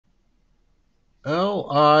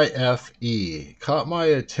LIFE caught my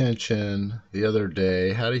attention the other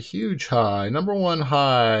day. Had a huge high, number one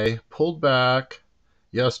high, pulled back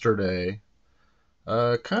yesterday.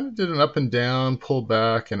 Kind of did an up and down, pulled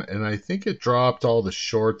back, and I think it dropped all the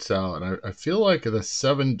shorts out. And I feel like the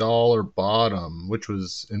 $7 bottom, which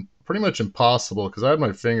was pretty much impossible because I had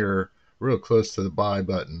my finger real close to the buy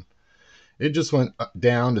button. It just went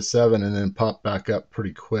down to 7 and then popped back up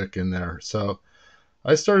pretty quick in there. So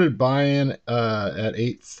I started buying at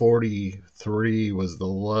 843 was the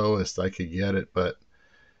lowest I could get it, but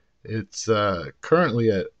it's currently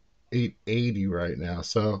at 880 right now.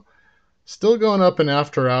 So still going up in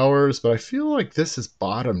after hours, but I feel like this is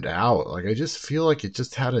bottomed out. Like I just feel like it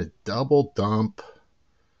just had a double dump,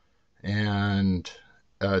 and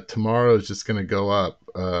tomorrow is just going to go up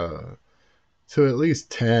to at least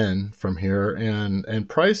 10 from here, and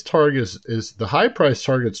price target is the high price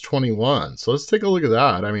target's 21. So let's take a look at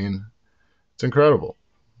that. I mean, it's incredible.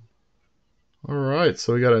 All right,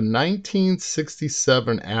 so we got a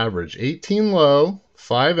 1967 average, 18 low,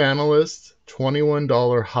 5 analysts,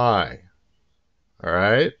 $21 high. All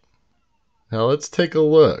right, now let's take a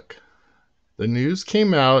look. The news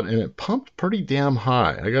came out and it pumped pretty damn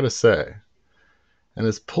high, I gotta say. And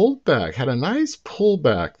it's pulled back, had a nice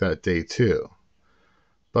pullback that day too.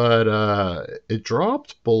 But it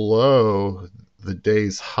dropped below the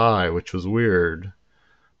day's high, which was weird.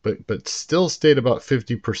 But still stayed about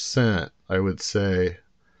 50%, I would say,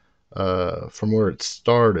 from where it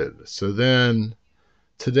started. So then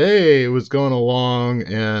today it was going along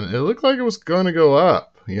and it looked like it was going to go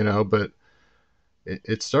up, but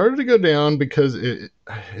it started to go down because it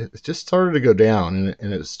just started to go down,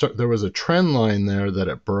 and there was a trend line there that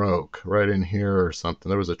it broke right in here or something.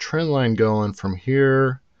 There was a trend line going from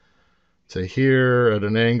here to here at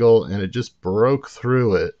an angle, and it just broke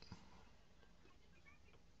through it.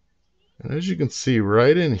 And as you can see,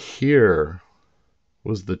 right in here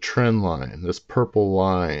was the trend line, this purple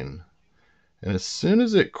line. And as soon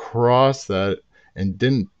as it crossed that and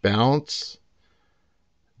didn't bounce,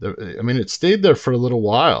 it stayed there for a little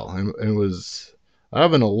while and was, I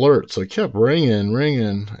have an alert, so it kept ringing,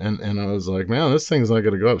 and I was like, man, this thing's not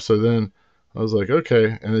going to go up. So then I was like,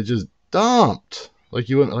 okay, and it just dumped. Like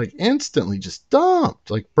you went like instantly just dumped,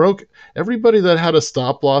 like broke everybody that had a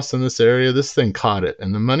stop loss in this area. This thing caught it,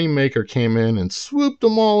 and the money maker came in and swooped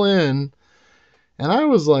them all in. And I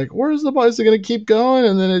was like, where's the bottom? Is it going to keep going?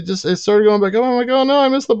 And then it started going back up. I'm like, oh no, I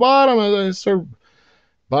missed the bottom. And I started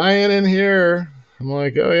buying in here. I'm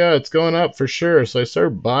like, oh yeah, it's going up for sure. So I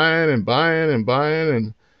started buying and buying and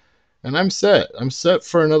buying, and I'm set. I'm set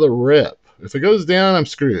for another rip. If it goes down, I'm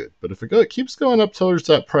screwed. But if it keeps going up towards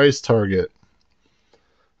that price target,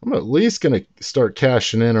 I'm at least going to start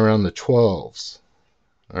cashing in around the 12s.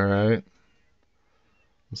 All right.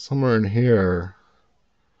 Somewhere in here.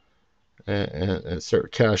 And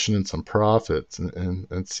start cashing in some profits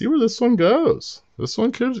and see where this one goes. This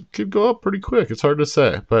one could go up pretty quick. It's hard to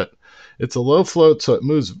say, but it's a low float, so it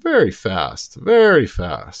moves very fast,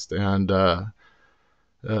 and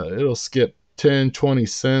it'll skip 10, 20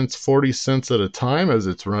 cents, 40 cents at a time as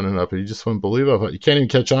it's running up. You just wouldn't believe it. You can't even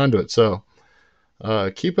catch on to it. So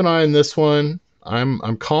keep an eye on this one.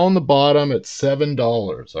 I'm calling the bottom at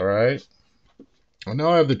 $7. All right. I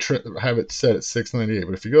know I have it set at $6.98,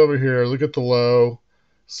 but if you go over here, look at the low,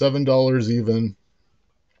 $7 even,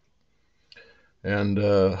 and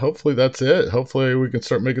hopefully that's it. Hopefully we can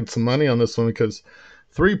start making some money on this one, because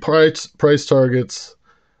 3 price targets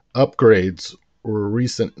upgrades were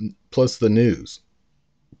recent, plus the news.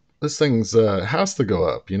 This thing's has to go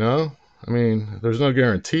up, I mean, there's no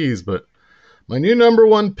guarantees, but my new number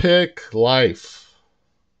one pick, Life.